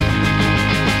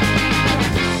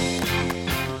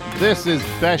This is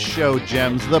Best Show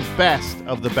Gems, the best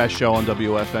of the best show on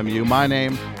WFMU. My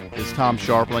name is Tom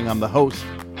Sharpling. I'm the host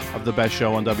of the best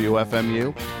show on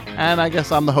WFMU, and I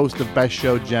guess I'm the host of Best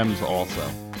Show Gems also.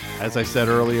 As I said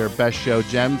earlier, Best Show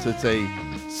Gems, it's a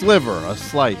sliver, a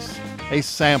slice, a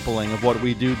sampling of what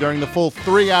we do during the full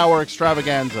 3-hour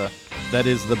extravaganza that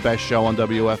is the best show on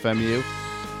WFMU.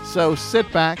 So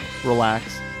sit back,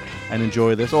 relax, and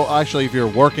enjoy this. Or actually, if you're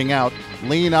working out,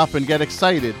 lean up and get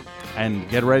excited and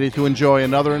get ready to enjoy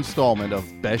another installment of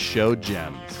Best Show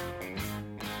Gems.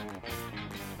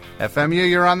 FMU,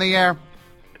 you're on the air.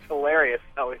 It's hilarious.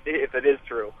 Oh, if it is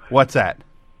true. What's that?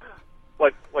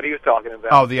 What are you talking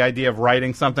about? Oh, the idea of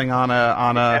writing something on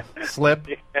a slip?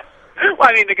 Yeah. Well,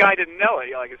 I mean, the guy didn't know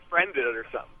it. Like his friend did it or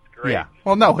something. It's great. Yeah.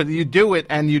 Well, no, you do it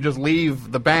and you just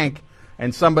leave the bank,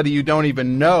 and somebody you don't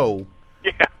even know,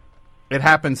 it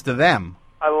happens to them.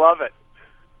 I love it.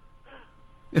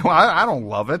 Well, I don't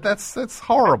love it. That's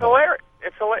horrible.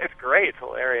 It's hilarious. It's great. It's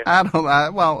hilarious.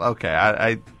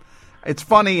 Okay. It's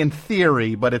funny in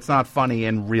theory, but it's not funny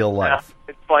in real life.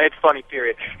 Yeah, it's funny,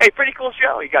 period. Hey, pretty cool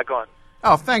show you got going.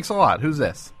 Oh, thanks a lot. Who's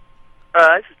this?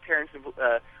 This is Terrence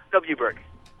W. Berg.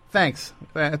 Thanks.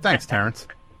 Thanks, Terrence.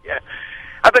 Yeah.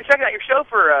 I've been checking out your show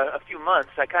for a few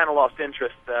months. I kind of lost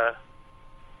interest a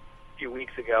few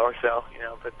weeks ago or so,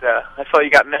 but I saw you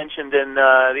got mentioned in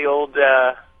the old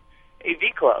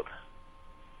AV Club.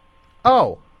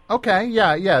 Oh, okay.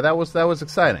 Yeah, that was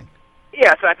exciting.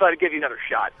 Yeah, so I thought I'd give you another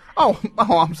shot.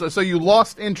 I'm so you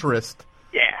lost interest.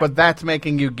 Yeah. But that's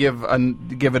making you give it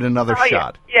another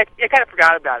shot. Yeah, kind of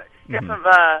forgot about it. You got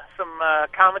some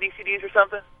comedy CDs or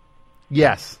something?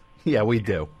 Yes. Yeah, we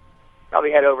do.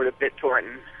 Probably head over to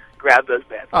BitTorrent and grab those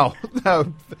bad boys. Oh,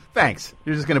 no, thanks.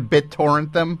 You're just going to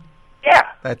BitTorrent them? Yeah.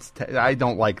 I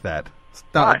don't like that.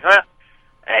 Fine.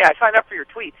 Hey, I signed up for your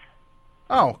tweets.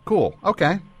 Oh, cool.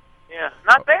 Okay. Yeah,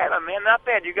 not bad, man, not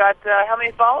bad. You got how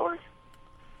many followers?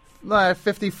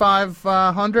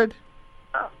 5,500.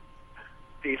 Oh,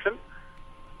 decent.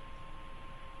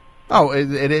 Oh,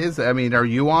 it is? I mean, are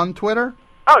you on Twitter?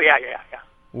 Oh, yeah.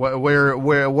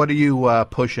 What are you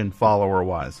pushing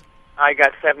follower-wise? I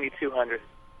got 7,200.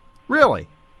 Really?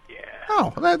 Yeah.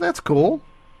 Oh, that's cool.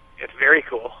 It's very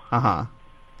cool. Uh-huh.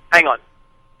 Hang on.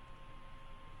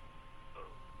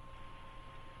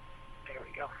 There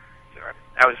we go. Sorry.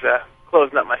 I was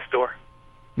closing up my store.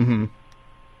 Mm-hmm.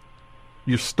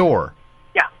 Your store?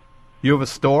 Yeah. You have a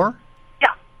store?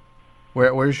 Yeah.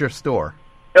 Where's your store?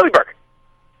 Billyburg.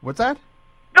 What's that?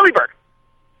 Billyburg.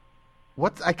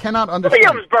 What? I cannot understand.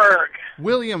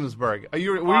 Williamsburg.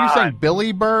 Were you saying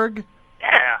Billyburg?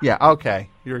 Yeah. Yeah. Okay.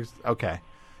 You're okay.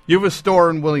 You have a store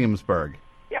in Williamsburg.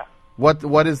 Yeah.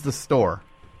 What is the store?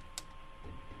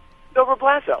 Silver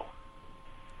Blazo.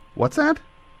 What's that?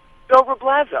 Silver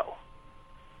Blazo.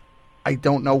 I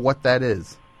don't know what that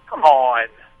is. Come on.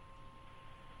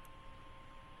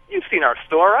 You've seen our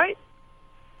store, right?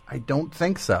 I don't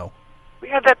think so. We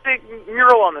had that big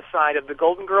mural on the side of the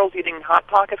Golden Girls eating Hot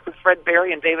Pockets with Fred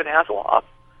Berry and David Hasselhoff.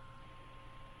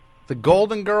 The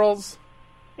Golden Girls?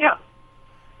 Yeah.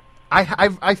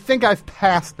 I think I've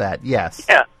passed that, yes.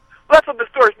 Yeah. Well, that's what the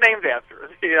store's named after.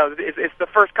 It's the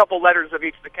first couple letters of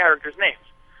each of the characters' names.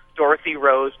 Dorothy,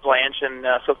 Rose, Blanche, and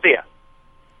Sophia.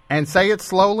 And say it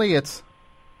slowly, it's...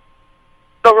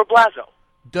 Silver Blazo.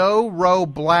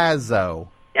 Blazo.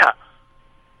 Yeah.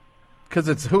 Because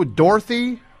it's who?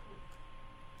 Dorothy?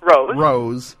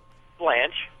 Rose.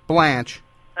 Blanche.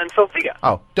 And Sophia.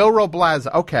 Oh, Doro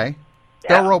Blazo. Okay.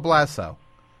 Yeah. Doro Blazo.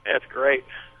 That's great.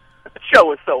 The show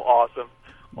was so awesome.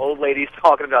 Old ladies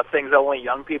talking about things that only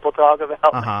young people talk about.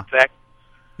 Uh-huh. Sex.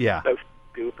 Yeah. So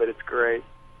stupid. It's great.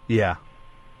 Yeah.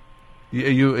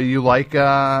 You like,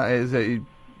 is it,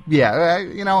 yeah,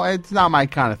 it's not my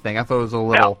kind of thing. I thought it was a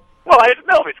little... No. Well, it's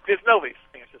nobody's.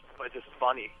 It's just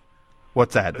funny.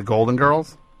 What's that, the Golden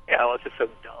Girls? Yeah, well, it's just so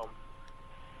dumb.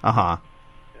 Uh-huh.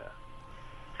 Yeah.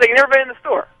 So you never been in the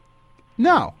store?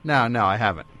 No, I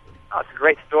haven't. Oh, it's a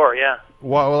great store, yeah.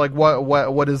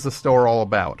 What is the store all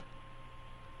about?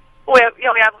 Well,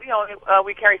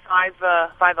 we carry five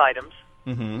items.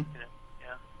 Mm-hmm.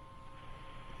 Yeah.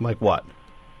 Like what?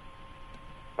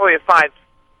 Well, we have five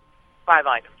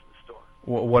items in the store.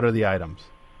 What are the items?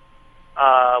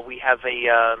 We have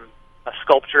a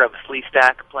sculpture of a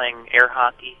Sleestak playing air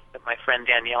hockey that my friend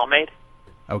Danielle made.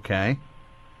 Okay.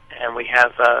 And we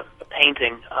have a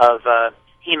painting of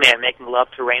He-Man making love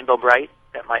to Rainbow Bright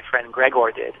that my friend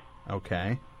Gregor did.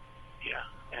 Okay. Yeah.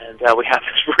 And we have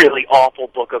this really awful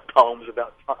book of poems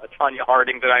about Tanya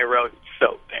Harding that I wrote. It's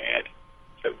so bad.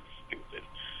 So stupid.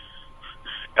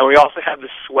 And we also have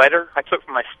this sweater I took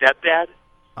from my stepdad.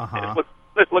 Uh-huh. And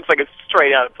It looks like it's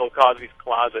straight out of Bill Cosby's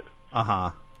closet.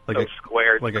 Like so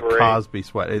square. Like great. a Cosby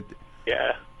sweat.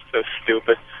 Yeah, so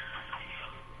stupid.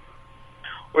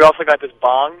 We also got this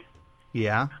bong.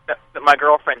 Yeah. That my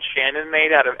girlfriend Shannon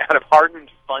made out of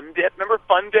hardened Fun Dip. Remember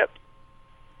Fun Dip?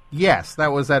 Yes,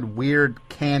 that was that weird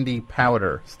candy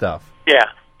powder stuff. Yeah,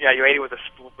 you ate it with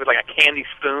like a candy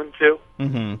spoon too.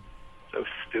 Mm-hmm. So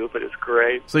stupid, it's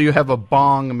great. So you have a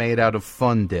bong made out of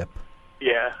Fun Dip.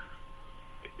 Yeah.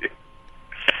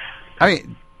 I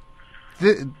mean,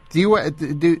 do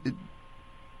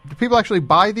people actually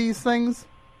buy these things?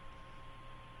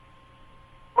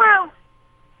 Well,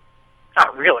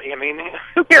 not really. I mean,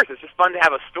 who cares? It's just fun to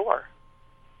have a store.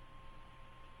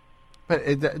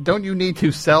 But don't you need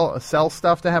to sell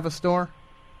stuff to have a store?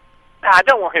 Nah,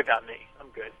 don't worry about me. I'm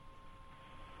good.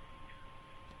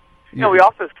 You know, we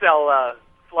also sell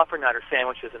Fluffernutter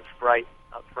sandwiches and Sprite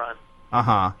up front.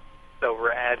 Uh-huh. So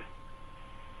rad.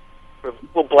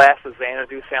 We'll blast the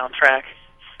Xanadu soundtrack.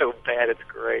 So bad, it's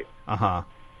great. Uh-huh.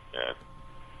 Yeah.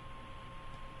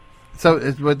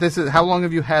 So, but this is how long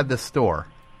have you had this store?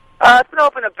 It's been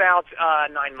open about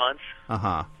 9 months.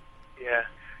 Uh-huh. Yeah.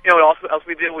 You know what else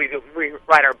we do? We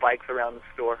ride our bikes around the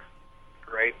store.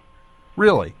 Great.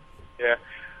 Really? Yeah.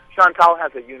 Chantal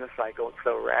has a unicycle. It's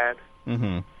so rad.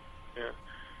 Mm-hmm. Yeah.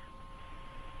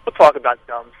 We'll talk about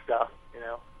dumb stuff, you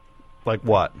know. Like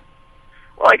what?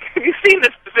 Well, like, have you seen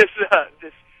this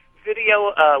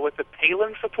video with the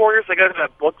Palin supporters? They go to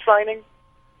that book signing.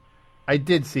 I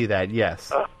did see that.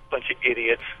 Yes. Bunch of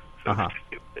idiots. So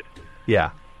stupid.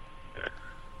 Yeah.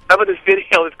 How about this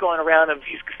video that's going around of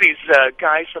these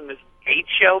guys from this date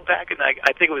show back in,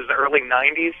 I think it was the early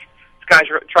 90s? These guys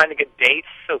were trying to get dates.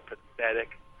 So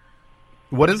pathetic.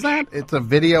 What is that? It's a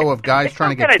video of guys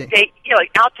trying to get dates. Yeah,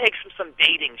 like outtakes from some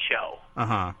dating show.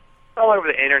 Uh-huh. It's all over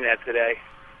the internet today.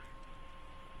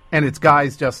 And it's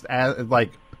guys just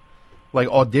like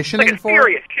auditioning like for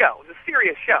it? Show. It was a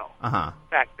serious show. Uh-huh.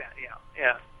 Back then,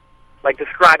 yeah. Like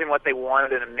describing what they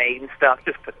wanted in a maid and stuff.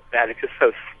 Just pathetic. Just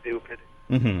so stupid.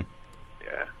 Mm-hmm.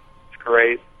 Yeah, it's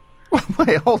great.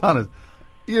 Wait, hold on.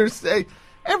 You're saying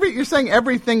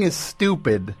everything is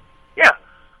stupid. Yeah.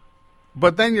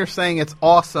 But then you're saying it's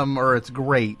awesome or it's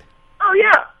great. Oh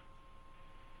yeah.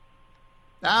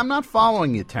 I'm not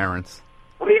following you, Terrence.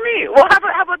 What do you mean? Well,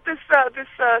 how about this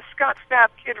Scott Stapp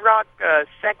Kid Rock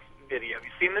sex video? You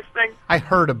seen this thing? I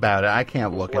heard about it. I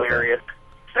can't look at it. Hilarious.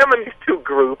 Some of these two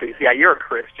groupies. Yeah, you're a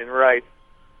Christian, right?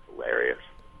 Hilarious.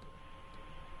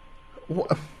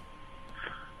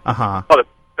 Uh-huh. Oh,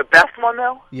 the best one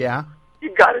though? Yeah.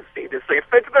 You got to see this thing. It's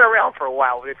been around for a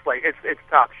while. But it's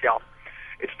top shelf.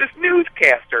 It's this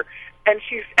newscaster, and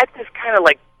she's at this kind of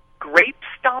like grape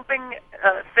stomping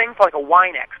thing for like a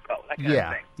wine expo, that kind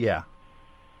of thing. Yeah.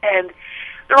 And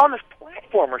they're on this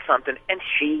platform or something, and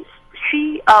she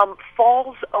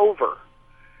falls over,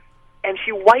 and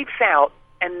she wipes out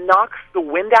and knocks the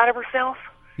wind out of herself.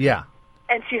 Yeah.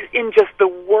 And she's in just the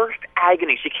worst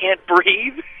agony. She can't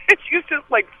breathe. And she's just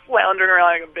like floundering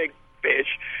around like a big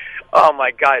fish. Oh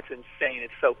my God, it's insane.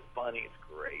 It's so funny. It's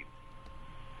great.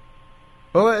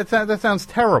 Well, that sounds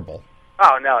terrible.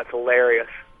 Oh no, it's hilarious.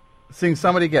 Seeing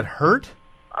somebody get hurt?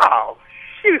 Oh,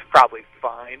 she was probably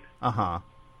fine. Uh-huh.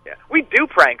 Yeah, we do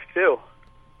pranks too.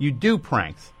 You do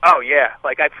pranks? Oh yeah,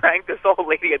 like I pranked this old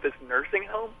lady at this nursing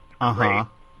home. Uh-huh.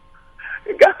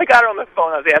 I got her on the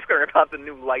phone. I was asking her about the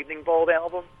new Lightning Bolt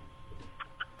album.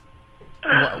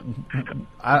 Well,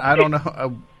 I don't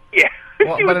know. Yeah.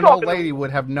 Well, but an old lady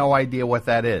would have no idea what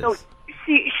that is. No,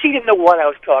 she didn't know what I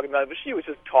was talking about, but she was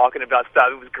just talking about stuff.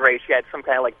 It was great. She had some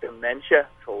kind of like dementia.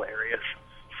 It's hilarious.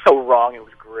 So wrong. It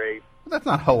was great. That's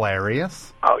not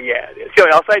hilarious. Oh yeah, it is. You know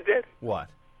what else I did? What?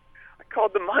 I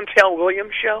called the Montel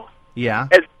Williams show. Yeah.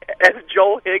 As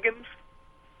Joel Higgins.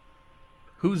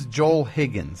 Who's Joel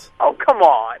Higgins? Oh come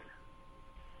on.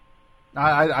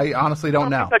 I honestly don't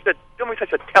know. Don't be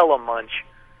such a telemunch.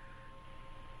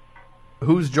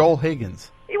 Who's Joel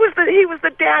Higgins? He was the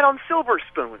dad on Silver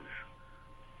Spoons.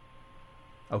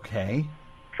 Okay.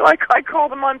 So I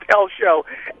called the Montel show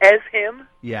as him.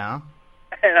 Yeah.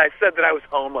 And I said that I was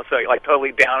homeless, so like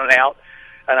totally down and out,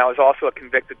 and I was also a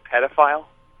convicted pedophile.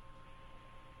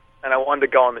 And I wanted to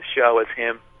go on the show as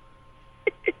him.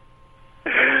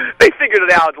 They figured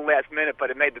it out at the last minute, but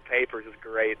it made the papers. It was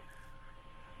great.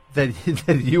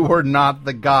 That you were not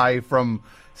the guy from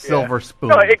Silver Spoon.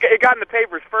 No, it got in the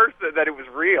papers first that it was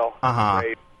real. Uh-huh.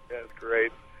 Great. That's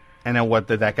great. And then what,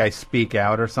 did that guy speak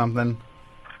out or something?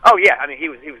 Oh yeah, I mean he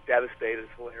was devastated.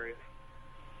 It's hilarious.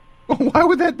 Why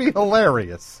would that be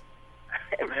hilarious?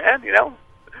 Hey man, you know,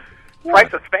 what?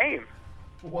 Price of fame.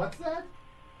 What's that?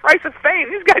 Price of fame.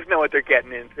 These guys know what they're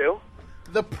getting into.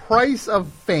 The Price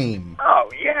of Fame.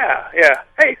 Oh, yeah.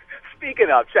 Hey, speaking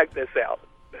of, check this out.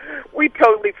 We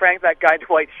totally pranked that guy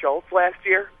Dwight Schultz last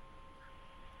year.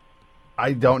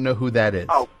 I don't know who that is.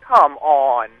 Oh, come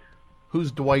on.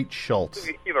 Who's Dwight Schultz?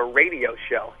 You have a radio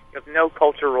show. You have no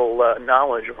cultural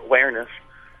knowledge or awareness.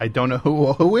 I don't know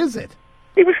who is it.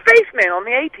 He was Spaceman on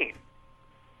the A-Team.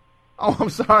 Oh, I'm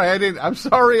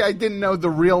sorry. I didn't know the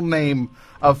real name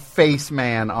of Face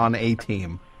Man on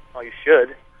A-Team. Oh, you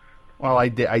should. Well, I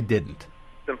didn't.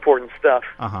 It's important stuff.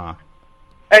 Uh-huh.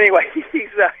 Anyway, he's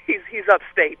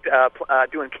upstate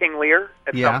doing King Lear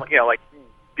at some like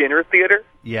dinner theater.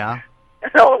 Yeah.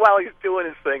 And all the while he's doing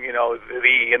his thing,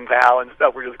 V and Val and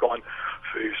stuff, we're just going,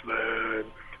 Faceman,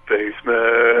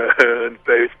 Faceman,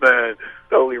 Faceman.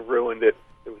 Totally ruined it.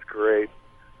 It was great.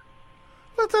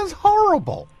 That sounds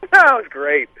horrible. That was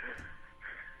great.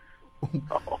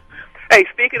 Oh. Hey,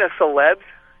 speaking of celebs,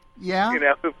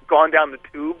 who've gone down the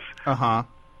tubes. Uh-huh.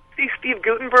 See Steve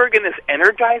Guttenberg in this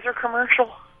Energizer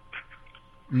commercial?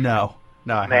 No,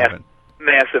 I haven't.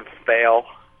 Massive fail.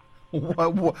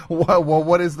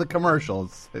 What is the commercial?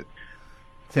 It's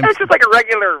just like a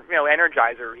regular,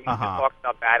 Energizer. He just talks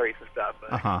about batteries and stuff.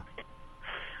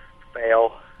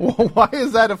 Fail. Well, why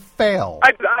is that a fail?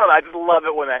 I don't know. I just love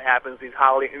it when that happens. These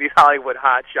Hollywood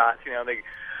hot shots.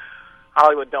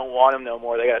 Hollywood don't want him no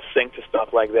more. They got to sink to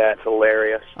stuff like that. It's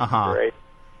hilarious. Great.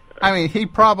 I mean, he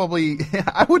probably.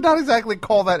 I would not exactly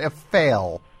call that a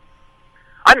fail.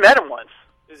 I met him once.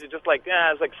 It was just it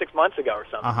was like 6 months ago or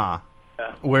something.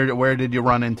 Yeah. Where did you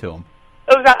run into him?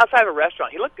 It was outside of a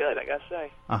restaurant. He looked good, I gotta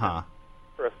say.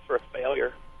 For a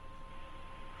failure.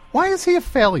 Why is he a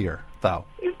failure, though?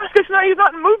 He's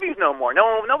not in movies no more.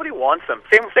 Nobody wants him.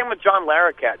 Same with John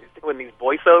Larroquette. He's doing these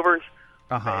voiceovers.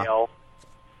 Fail.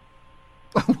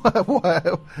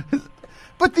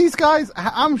 But these guys,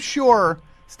 I'm sure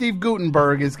Steve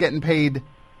Guttenberg is getting paid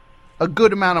a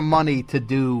good amount of money to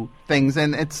do things,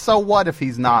 and it's so what if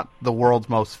he's not the world's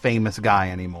most famous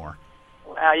guy anymore?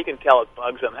 Wow, you can tell it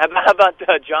bugs him. How about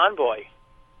John Boy?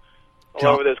 All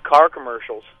over those car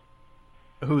commercials.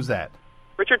 Who's that?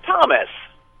 Richard Thomas.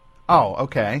 Oh,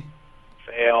 okay.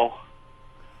 Fail.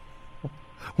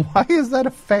 Why is that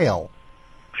a fail?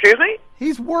 Excuse me?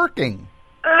 He's working.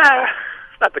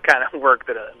 It's not the kind of work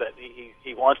that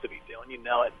he wants to be doing. You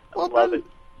know it. I love it.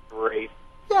 Great.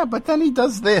 Yeah, but then he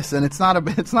does this, and it's not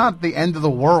the end of the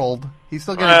world. He's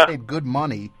still getting paid good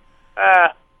money.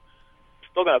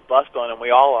 Still going to bust on him. We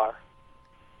all are.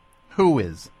 Who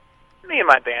is? Me and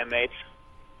my bandmates.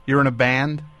 You're in a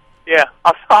band? Yeah.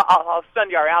 I'll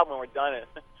send you our album when we're done.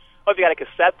 Hope you got a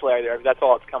cassette player there, because that's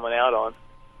all it's coming out on.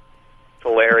 It's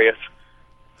hilarious.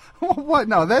 What?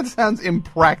 No, that sounds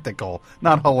impractical,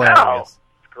 not hilarious. No, it's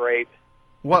great.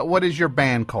 What is your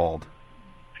band called?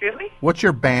 Excuse me? What's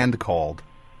your band called?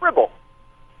 Fribble.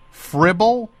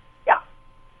 Fribble? Yeah.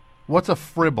 What's a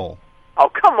fribble? Oh,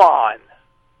 come on.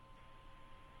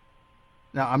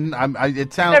 No,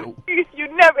 it sounds.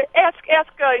 You never ask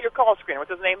your call screener.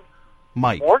 What's his name?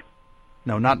 Mike. Mort?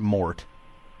 No, not Mort.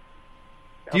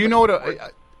 Do you know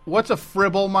what's a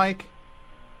fribble, Mike?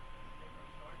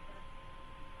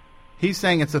 He's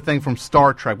saying it's a thing from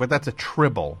Star Trek, but that's a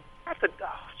tribble.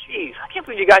 Jeez, I can't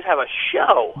believe you guys have a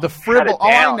show. The fribble. Oh,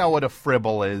 I know what a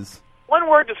fribble is. One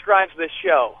word describes this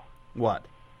show. What?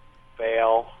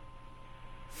 Fail.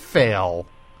 Fail.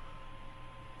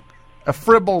 A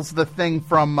fribble's the thing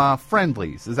from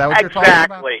Friendlies. Is that what you're talking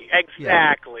about?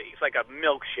 Exactly. It's like a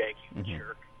milkshake, you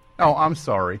jerk. Oh, I'm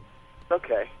sorry.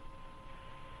 Okay.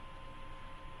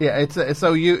 Yeah,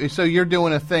 so you're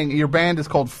doing a thing. Your band is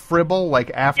called Fribble,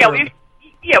 like after. We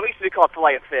used to be called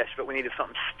Fillet of Fish, but we needed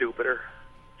something stupider.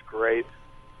 It's great.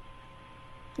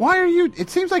 Why are you? It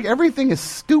seems like everything is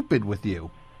stupid with you.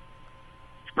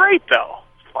 It's great though.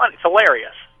 It's fun. It's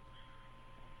hilarious.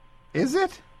 Is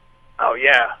it? Oh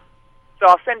yeah. So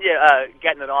I'll send you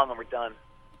Getting It On when we're done.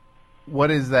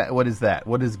 What is that? What is Getting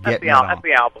It On? That's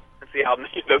the album. That's the album.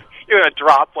 You're going to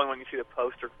drop one when you see the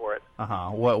poster for it.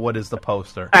 What is the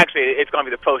poster? Actually, it's going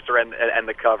to be the poster and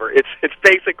the cover. It's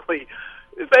basically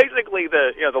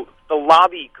the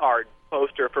lobby card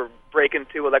poster for Breakin'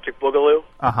 2 Electric Boogaloo.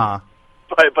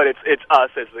 But it's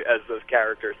us as those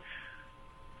characters.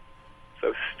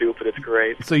 So stupid, it's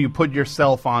great. So you put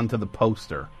yourself onto the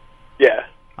poster. Yeah.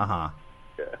 Yeah.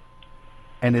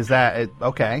 And is that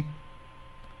okay?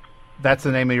 That's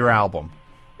the name of your album.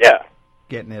 Yeah.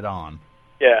 Getting It On.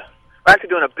 Yeah. We're actually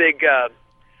doing a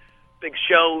big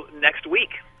show next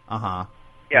week. Uh-huh.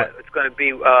 Yeah, it's going to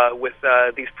be with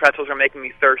These Pretzels Are Making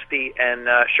Me Thirsty and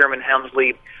Sherman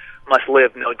Hemsley, Must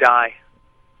Live, No Die.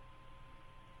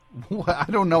 I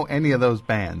don't know any of those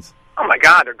bands. Oh, my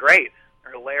God, they're great.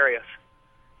 They're hilarious.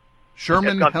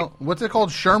 What's it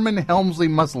called? Sherman Hemsley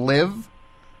Must Live?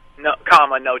 No,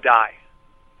 comma, no die.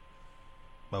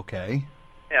 Okay.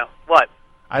 Yeah, what?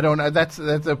 I don't know. That's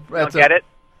Don't get it?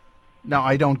 No,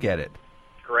 I don't get it.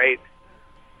 Great.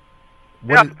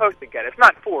 You're not supposed to get it. It's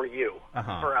not for you.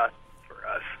 Uh-huh. For us.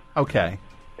 Okay.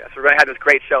 Yeah, so we're going to have this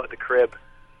great show at the Crib.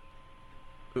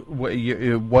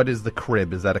 What is the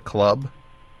Crib? Is that a club?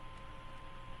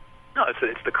 No, it's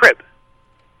the Crib.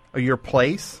 Or your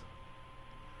place?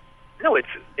 No, it's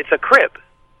a crib.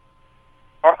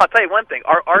 Or I'll tell you one thing.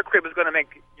 Our crib is going to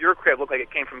make your crib look like it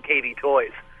came from KD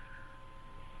Toys.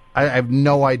 I have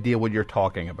no idea what you're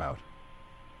talking about.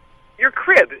 Your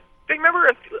crib. Do you remember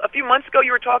a few months ago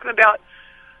you were talking about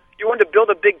you wanted to build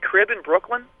a big crib in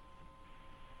Brooklyn?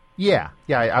 Yeah,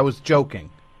 I was joking.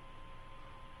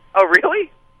 Oh,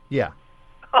 really? Yeah.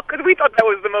 Oh, because we thought that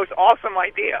was the most awesome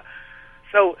idea.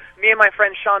 So me and my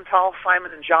friends Chantal,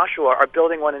 Simon, and Joshua are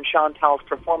building one in Chantal's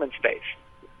performance space.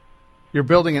 You're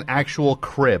building an actual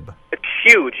crib. It's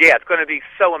huge, yeah. It's going to be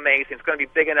so amazing. It's going to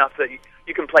be big enough that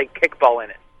you can play kickball in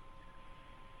it.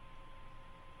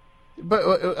 But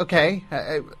okay,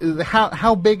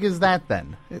 how big is that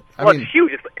then? I mean, it's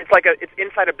huge. It's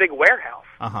inside a big warehouse.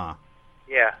 Uh-huh.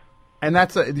 Yeah. And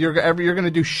you're going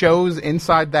to do shows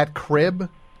inside that crib?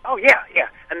 Oh yeah.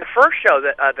 And the first show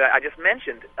that I just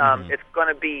mentioned, it's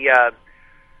going to be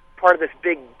part of this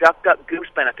big Duck Duck Goose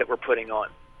benefit we're putting on.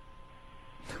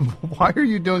 Why are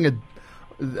you doing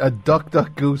a Duck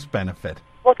Duck Goose benefit?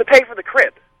 Well, to pay for the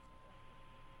crib.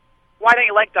 Why don't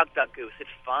you like Duck Duck Goose? It's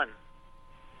fun.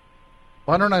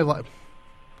 Why don't I like?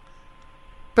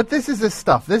 But this is the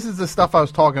stuff. This is the stuff I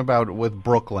was talking about with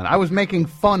Brooklyn. I was making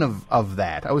fun of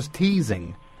that. I was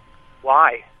teasing.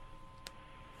 Why?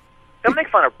 Don't make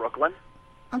fun of Brooklyn.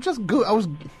 I'm just good. I was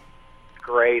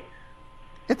great.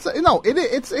 It's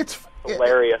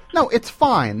hilarious. It's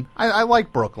fine. I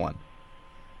like Brooklyn.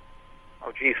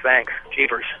 Oh, geez, thanks,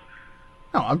 Jeepers.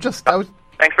 No, I was.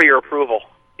 Thanks for your approval.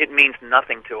 It means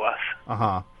nothing to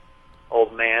us.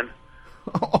 Old man.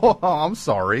 Oh, I'm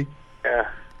sorry. Yeah.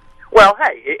 Well,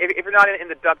 hey, if you're not in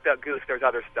the Duck Duck Goose, there's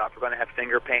other stuff. We're going to have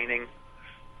finger painting.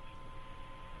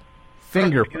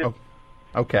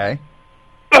 Okay.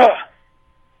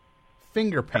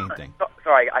 Finger painting.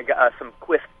 Sorry, I got some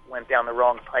quist went down the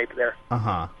wrong pipe there.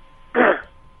 Uh-huh. We're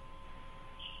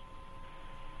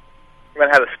going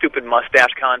to have a stupid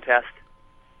mustache contest.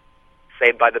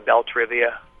 Saved by the Bell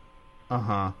trivia.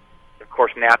 Uh-huh. Of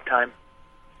course, nap time.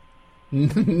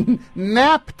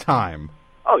 Nap time?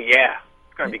 Oh, yeah.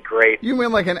 It's going to be great. You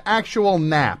mean like an actual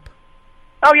nap?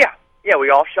 Oh, yeah. Yeah, we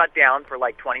all shut down for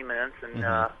like 20 minutes and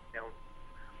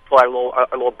pull our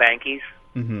little bankies.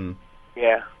 Mm-hmm.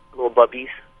 Yeah, little bubbies.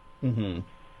 Mm-hmm.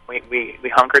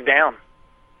 We hunkered down.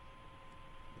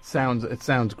 It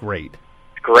sounds great.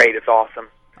 It's great. It's awesome.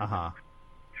 Uh-huh.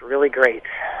 It's really great.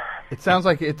 It sounds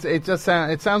like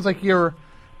it sounds like you're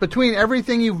between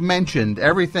everything you've mentioned,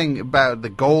 everything about the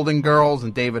Golden Girls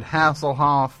and David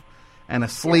Hasselhoff and a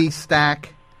Slee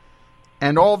Stack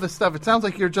and all this stuff. It sounds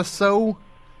like you're just so.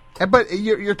 But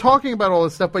you're talking about all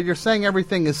this stuff, but you're saying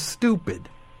everything is stupid.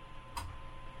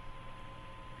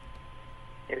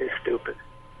 It is stupid.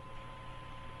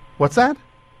 What's that?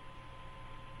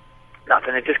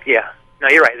 Nothing. It just No,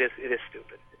 you're right. It is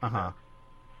stupid. Uh-huh.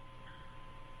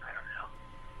 I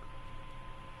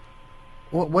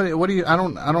don't know. What do you? I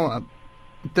don't.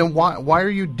 Then why are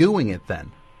you doing it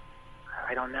then?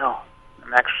 I don't know.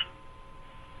 I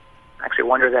actually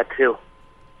wonder that too.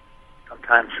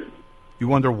 Sometimes. You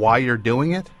wonder why you're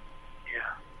doing it? Yeah.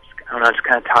 I don't know. I'm just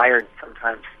kind of tired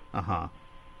sometimes. Uh-huh.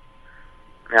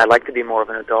 I mean, I'd like to be more of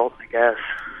an adult, I guess.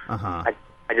 Uh-huh.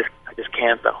 I just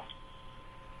can't though.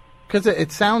 Because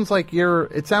it sounds like you're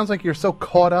so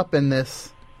caught up in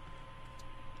this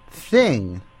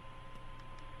thing.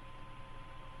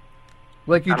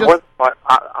 Like you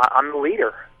I'm the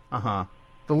leader. Uh-huh.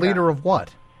 The leader of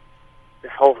what?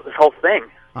 This whole thing.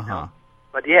 Uh-huh. You know?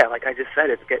 But yeah, like I just said,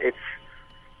 it's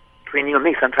between you and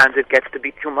me. Sometimes it gets to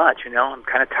be too much. You know, I'm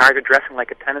kind of tired of dressing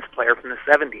like a tennis player from the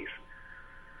 '70s.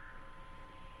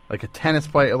 Like a tennis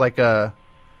player, what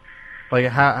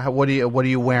are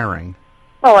you wearing?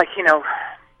 Well, like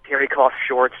terry cloth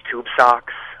shorts, tube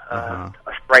socks, uh-huh.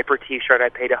 A striper T-shirt I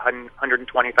paid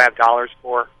 $125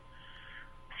 for.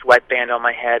 Sweatband on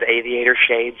my head, aviator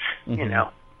shades, mm-hmm.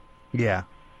 Yeah.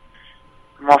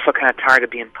 I'm also kind of tired of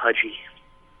being pudgy.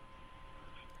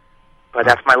 But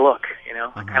that's my look,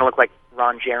 Uh-huh. I kind of look like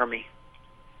Ron Jeremy.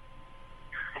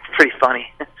 It's pretty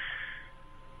funny.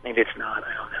 Maybe it's not,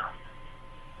 I don't know.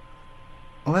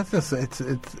 Well, that's just,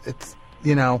 it's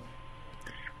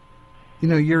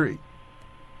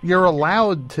you're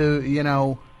allowed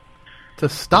to, to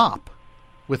stop.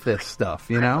 with this stuff,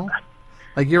 you know?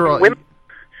 Like you're all...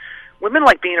 Women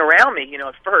like being around me,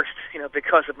 at first,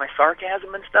 because of my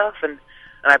sarcasm and stuff, and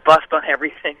I bust on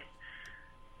everything.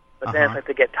 But then it's like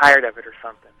they get tired of it or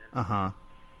something. I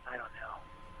don't know.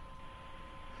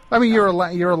 I mean, you're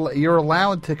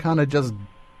allowed to kind of just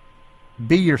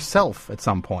be yourself at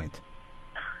some point.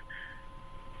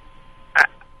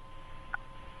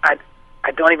 I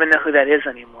don't even know who that is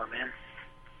anymore, man.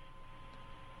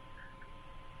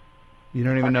 You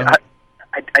don't even know?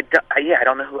 I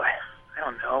don't know who I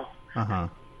don't know.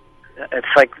 It's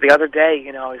like the other day,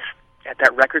 I was at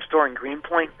that record store in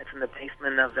Greenpoint. It's in the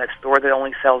basement of that store that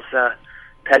only sells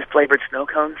Pez flavored snow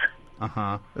cones.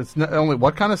 It's only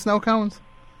what kind of snow cones?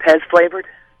 Pez flavored.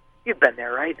 You've been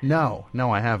there, right? No,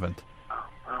 I haven't. Oh,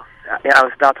 well, I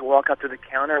was about to walk up to the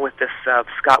counter with this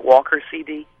Scott Walker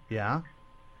CD. Yeah.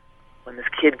 When this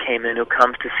kid came in who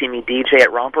comes to see me DJ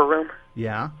at Romper Room.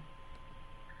 Yeah.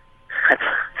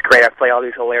 It's great. I play all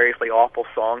these hilariously awful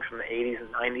songs from the 80s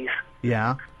and 90s.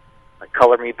 Yeah. Like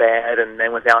Color Me Bad and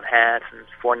Men Without Hats and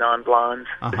Four Non-Blondes.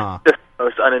 Just the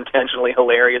most unintentionally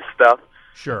hilarious stuff.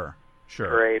 Sure.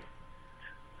 Great.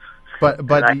 But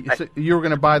so you were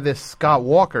going to buy this Scott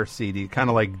Walker CD, kind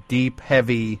of like deep,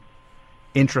 heavy,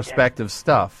 introspective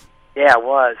stuff. Yeah, it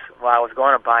was. Well, I was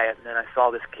going to buy it, and then I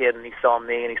saw this kid, and he saw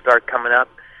me, and he started coming up.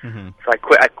 So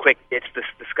I quick ditched the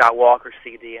Scott Walker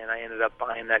CD, and I ended up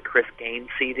buying that Chris Gaines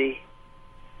CD.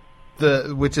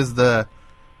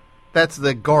 That's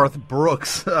the Garth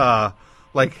Brooks,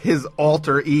 like his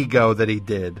alter ego that he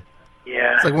did.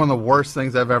 Yeah. It's like one of the worst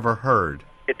things I've ever heard.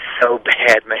 It's so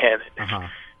bad, man.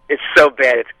 It's so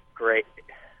bad, it's great.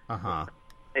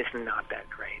 It's not that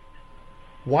great.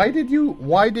 Why did you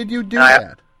do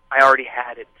that? I already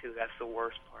had it, too. That's the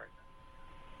worst part.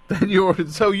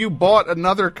 So you bought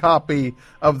another copy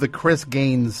of the Chris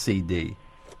Gaines CD.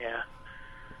 Yeah.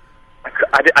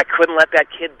 I couldn't let that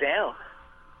kid down.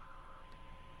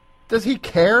 Does he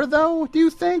care, though, do you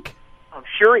think? I'm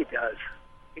sure he does.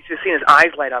 He's just seen his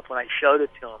eyes light up when I showed it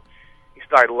to him. He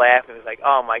started laughing. He was like,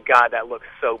 oh, my God, that looks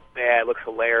so bad. It looks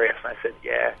hilarious. And I said,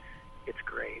 yeah, it's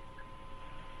great.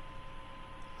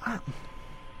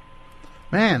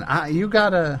 Man, you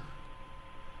gotta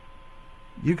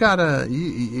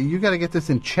get this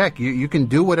in check. You can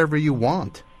do whatever you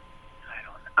want. I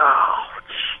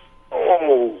don't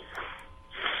know.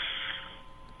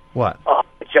 What? Oh,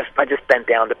 I just bent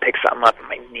down to pick something up, and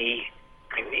my knee's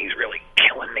really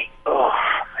killing me. Oh,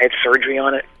 I had surgery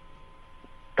on it.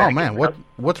 Oh man,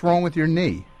 what's wrong with your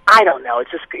knee? I don't know.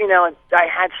 It's just I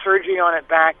had surgery on it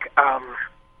back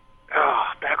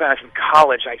back when I was in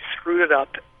college. I screwed it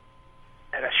up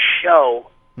at a show,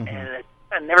 and it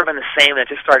had never been the same, and it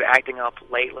just started acting up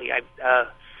lately. It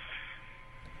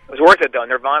was worth it, though.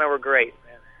 Nirvana were great,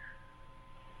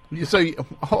 man. So,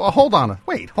 hold on.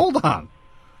 Wait, hold on.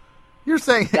 You're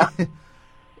saying... Yeah.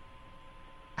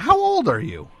 How old are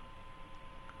you?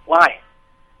 Why?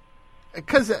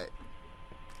 Because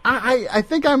I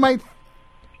think I might...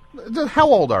 How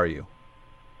old are you?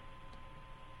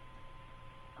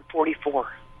 I'm 44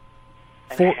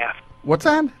 and a half. What's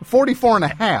that? 44 and a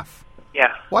half.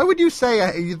 Yeah. Why would you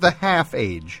say the half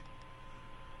age?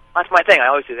 That's my thing. I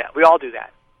always do that. We all do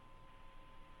that.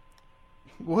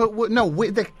 No,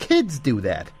 the kids do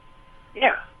that.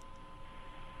 Yeah.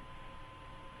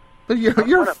 But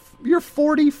you're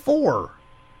 44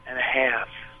 and a half.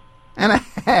 And a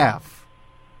half.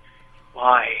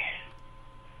 Why?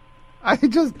 I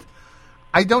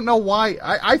don't know why.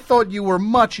 I thought you were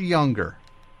much younger.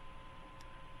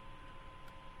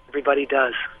 Everybody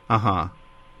does.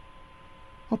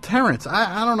 Well, Terrence,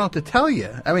 I don't know what to tell you.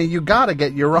 I mean, you got to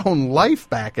get your own life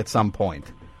back at some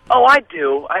point. Oh, I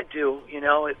do. I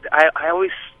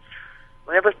always,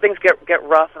 whenever things get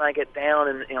rough and I get down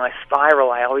and I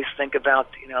spiral, I always think about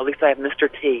at least I have Mr.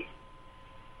 T.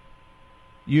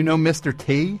 You know Mr.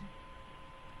 T?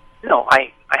 No,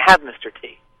 I have Mr.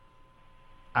 T.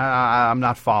 I'm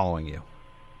not following you.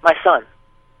 My son.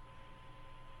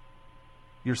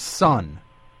 Your son?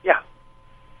 Yeah.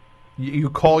 You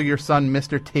call your son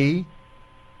Mr. T?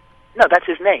 No, that's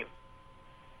his name.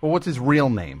 Well, what's his real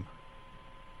name?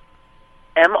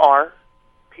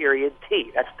 Mr.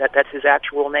 T. That's his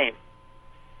actual name.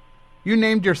 You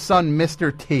named your son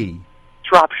Mr. T?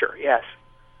 Shropshire, yes.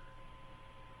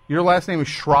 Your last name is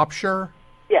Shropshire?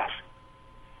 Yes.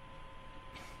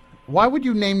 Why would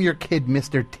you name your kid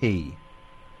Mr. T?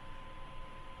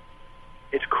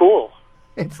 It's cool.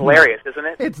 It's hilarious, isn't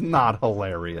it? It's not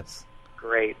hilarious.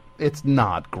 Great. It's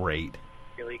not great.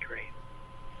 Really great.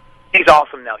 He's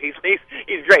awesome now. He's great.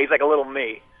 He's like a little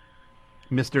me.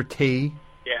 Mr. T?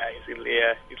 Yeah,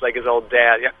 he's like his old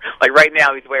dad. Yeah, like right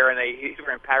now he's wearing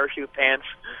parachute pants,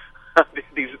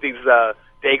 these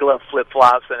Dayglow flip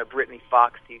flops, and a Britney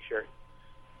Fox T-shirt.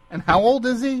 And how old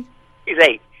is he? He's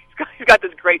 8. He's got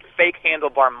this great fake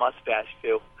handlebar mustache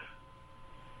too.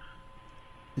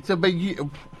 So, but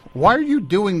why are you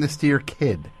doing this to your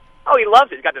kid? Oh, he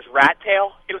loves it. He's got this rat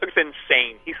tail. He looks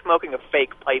insane. He's smoking a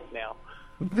fake pipe now.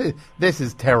 This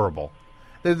is terrible.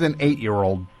 This is an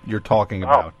 8-year-old you're talking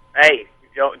about. Oh, hey,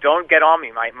 don't get on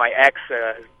me. My ex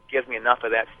gives me enough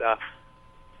of that stuff.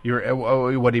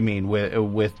 What do you mean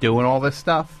with doing all this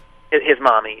stuff? His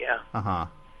mommy, yeah. Uh-huh.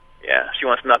 Yeah, she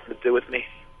wants nothing to do with me.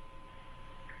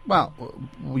 Well,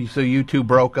 so you two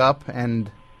broke up,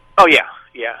 and... Oh, yeah.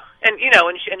 And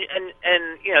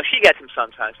she gets him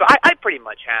sometimes, but I pretty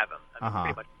much have him. I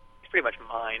mean, he's pretty much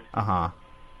mine. Uh-huh.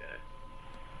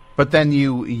 But then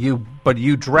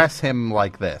you dress him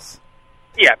like this.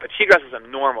 Yeah, but she dresses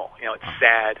him normal. It's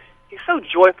sad. He's so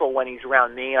joyful when he's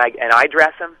around me, and I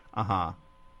dress him. Uh-huh.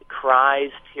 He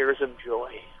cries tears of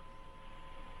joy.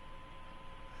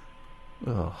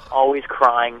 Ugh. Always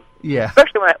crying. Yeah.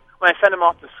 Especially when I send him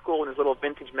off to school in his little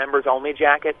vintage members-only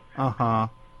jacket. Uh-huh.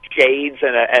 Shades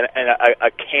and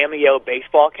a Cameo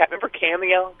baseball cap. Remember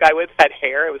Cameo? Guy with that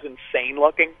hair. It was insane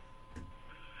looking.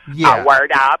 Yeah.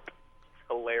 Wired up.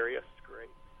 Hilarious. Great.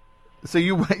 So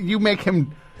you make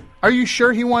him... Are you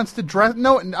sure he wants to dress...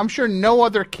 No, I'm sure no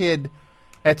other kid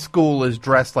at school is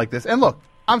dressed like this. And look,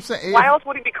 I'm saying... Why else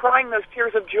would he be crying those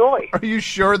tears of joy? Are you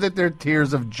sure that they're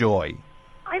tears of joy?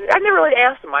 I never really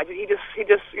asked him. He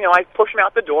just I push him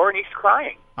out the door and he's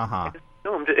crying. Uh-huh.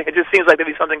 It just seems like that'd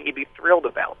be something he'd be thrilled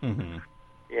about. Mm-hmm.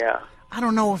 Yeah. I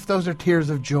don't know if those are tears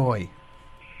of joy.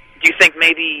 Do you think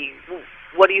maybe...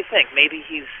 What do you think? Maybe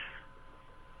he's...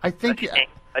 I think...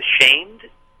 Ashamed?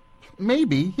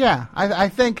 Maybe, yeah. I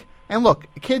think... And look,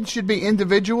 kids should be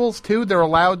individuals, too. They're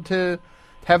allowed to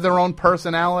have their own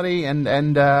personality and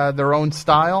their own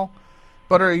style.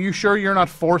 But are you sure you're not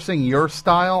forcing your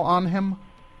style on him?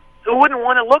 Who wouldn't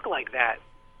want to look like that?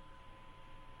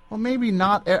 Well, maybe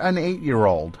not an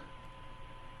 8-year-old.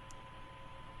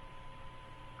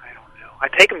 I don't know. I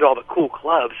take him to all the cool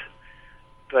clubs,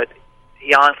 but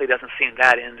he honestly doesn't seem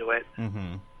that into it.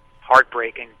 Mm-hmm.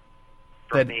 Heartbreaking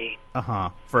for me. Uh-huh.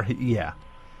 Yeah.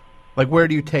 Like, where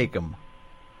do you take him?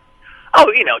 Oh,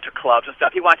 to clubs and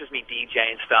stuff. He watches me DJ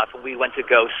and stuff, and we went to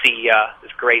go see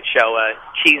this great show,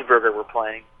 Cheeseburger were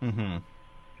playing. Mm-hmm.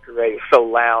 Great. It was so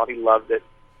loud. He loved it.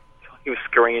 He was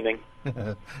screaming.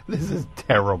 This is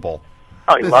terrible.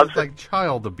 Oh, he loves it. This is like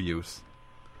child abuse.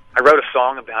 I wrote a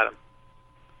song about him.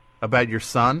 About your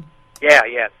son? Yeah.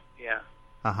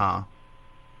 Uh-huh.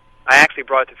 I actually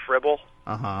brought it to Fribble.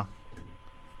 Uh-huh.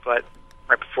 But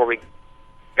right before we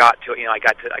got to it, I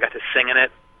got to sing in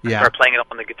it. Yeah. I started playing it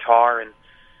on the guitar, and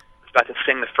I was about to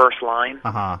sing the first line.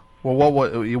 Uh-huh. Well,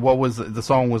 what was the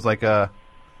song? Was like a...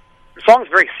 The song's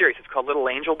very serious. It's called Little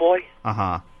Angel Boy.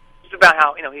 Uh-huh. It's about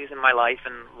how, he's in my life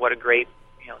and what a great,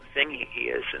 thing he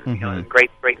is, and, mm-hmm. A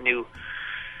great new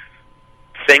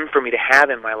thing for me to have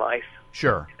in my life.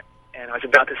 Sure. And I was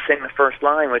about to sing the first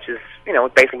line, which is,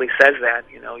 it basically says that,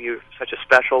 you're such a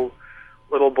special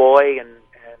little boy, and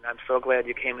I'm so glad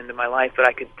you came into my life. But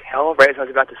I could tell right as I was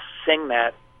about to sing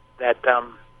that the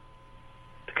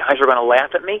guys were going to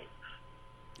laugh at me.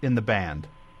 In the band?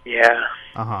 Yeah.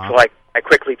 Uh-huh. So I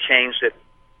quickly changed it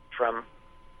from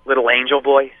Little Angel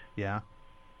Boy. Yeah.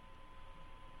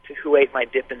 To Who Ate My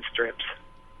Dippin' Strips.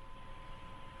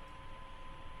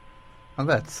 Oh,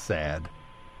 that's sad.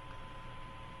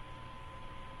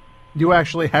 You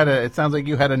actually it sounds like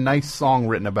you had a nice song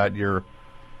written about your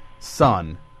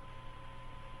son.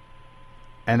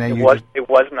 And then it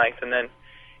was nice, and then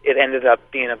it ended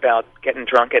up being about getting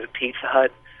drunk at a Pizza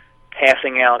Hut,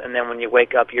 passing out, and then when you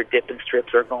wake up, your dipping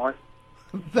strips are gone.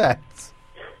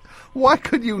 Why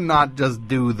could you not just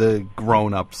do the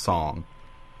grown-up song?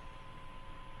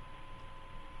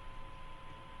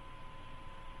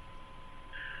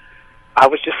 I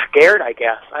was just scared, I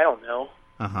guess. I don't know.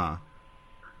 Uh-huh.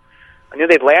 I knew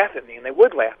they'd laugh at me, and they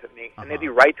would laugh at me, uh-huh. and they'd be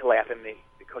right to laugh at me,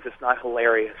 because it's not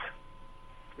hilarious.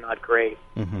 It's not great.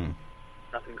 Mm-hmm.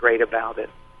 Nothing great about it.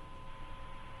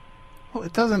 Well,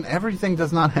 everything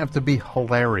does not have to be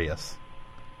hilarious.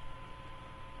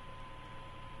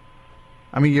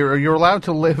 I mean, you're allowed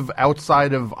to live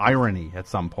outside of irony at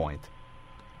some point.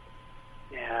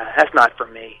 Yeah, that's not for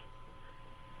me.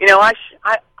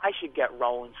 I should get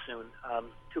rolling soon.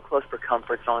 Too Close for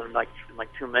Comfort's on in like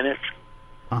 2 minutes.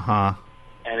 Uh-huh.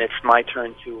 And it's my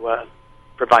turn to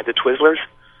provide the Twizzlers.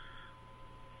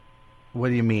 What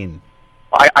do you mean?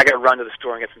 I got to run to the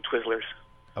store and get some Twizzlers.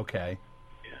 Okay.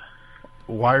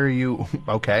 Why are you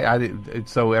okay?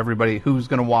 So everybody who's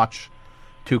going to watch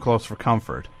Too Close for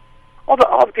Comfort? All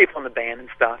the people in the band and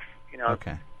stuff.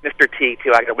 Okay. Mr. T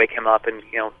too. I got to wake him up and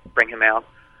bring him out.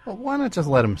 Well, why not just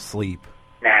let him sleep?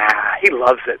 Nah, he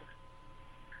loves it.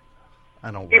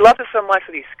 He loves it so much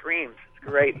that he screams. It's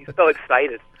great. He's so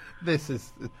excited. This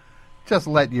is just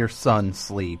let your son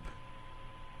sleep.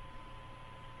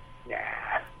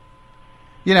 Nah.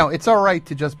 It's all right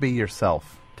to just be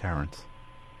yourself, Terrence.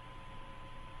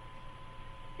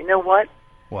 You know what?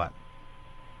 What?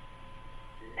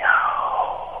 No.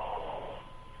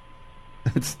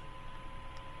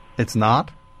 It's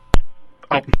not?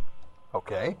 Oh.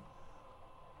 Okay.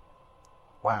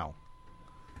 Wow.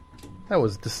 That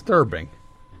was disturbing.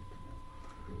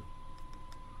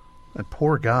 That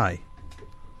poor guy.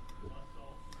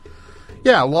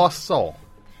 Yeah, lost soul.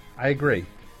 I agree.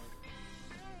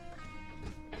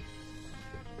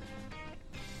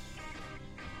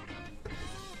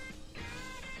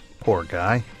 Poor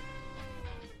guy.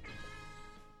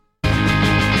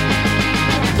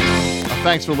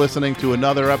 Thanks for listening to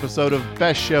another episode of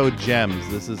Best Show Gems.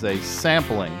 This is a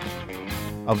sampling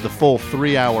of the full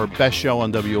 3-hour Best Show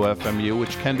on WFMU,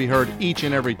 which can be heard each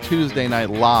and every Tuesday night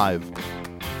live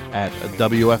at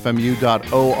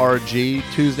WFMU.org.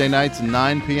 Tuesday nights,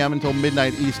 9 p.m. until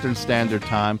midnight Eastern Standard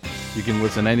Time. You can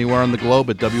listen anywhere on the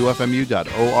globe at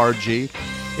WFMU.org.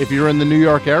 If you're in the New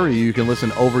York area, you can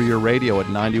listen over your radio at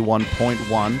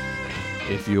 91.1.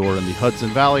 If you're in the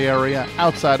Hudson Valley area,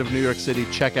 outside of New York City,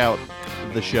 check out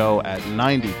the show at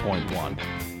 90.1.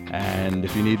 And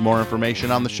if you need more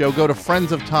information on the show, go to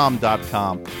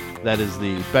friendsoftom.com. That is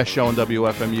the Best Show on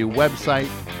WFMU website.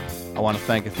 I want to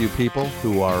thank a few people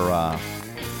who are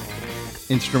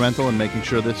instrumental in making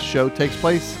sure this show takes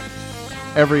place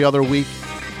every other week.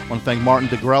 I want to thank Martin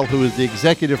DeGrell, who is the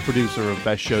executive producer of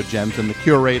Best Show Gems and the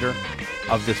curator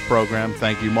of this program.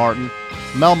 Thank you, Martin.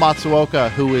 Mel Matsuoka,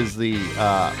 who is the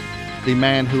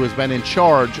man who has been in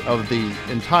charge of the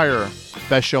entire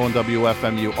Best Show on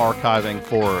WFMU archiving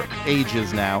for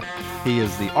ages now. He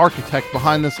is the architect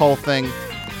behind this whole thing.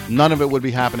 None of it would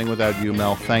be happening without you,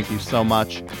 Mel. Thank you so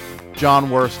much. John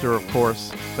Worster, of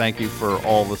course, thank you for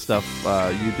all the stuff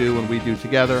you do and we do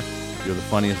together. You're the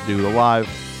funniest dude alive.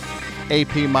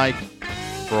 AP Mike,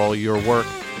 for all your work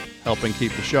helping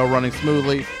keep the show running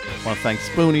smoothly. I want to thank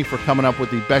Spoonie for coming up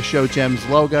with the Best Show Gems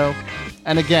logo.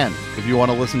 And again, if you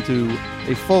want to listen to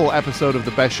a full episode of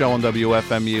the Best Show on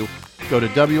WFMU, go to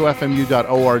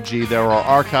WFMU.org. There are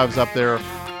archives up there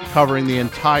covering the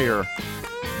entire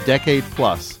decade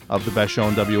plus of the Best Show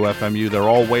on WFMU. They're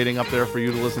all waiting up there for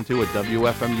you to listen to at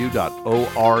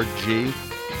WFMU.org.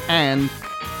 And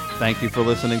thank you for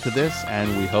listening to this,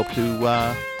 and we hope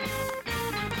to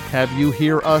have you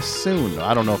hear us soon.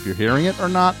 I don't know if you're hearing it or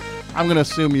not. I'm going to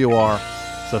assume you are.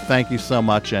 So thank you so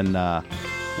much, and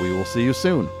we will see you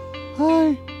soon.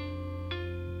 Bye.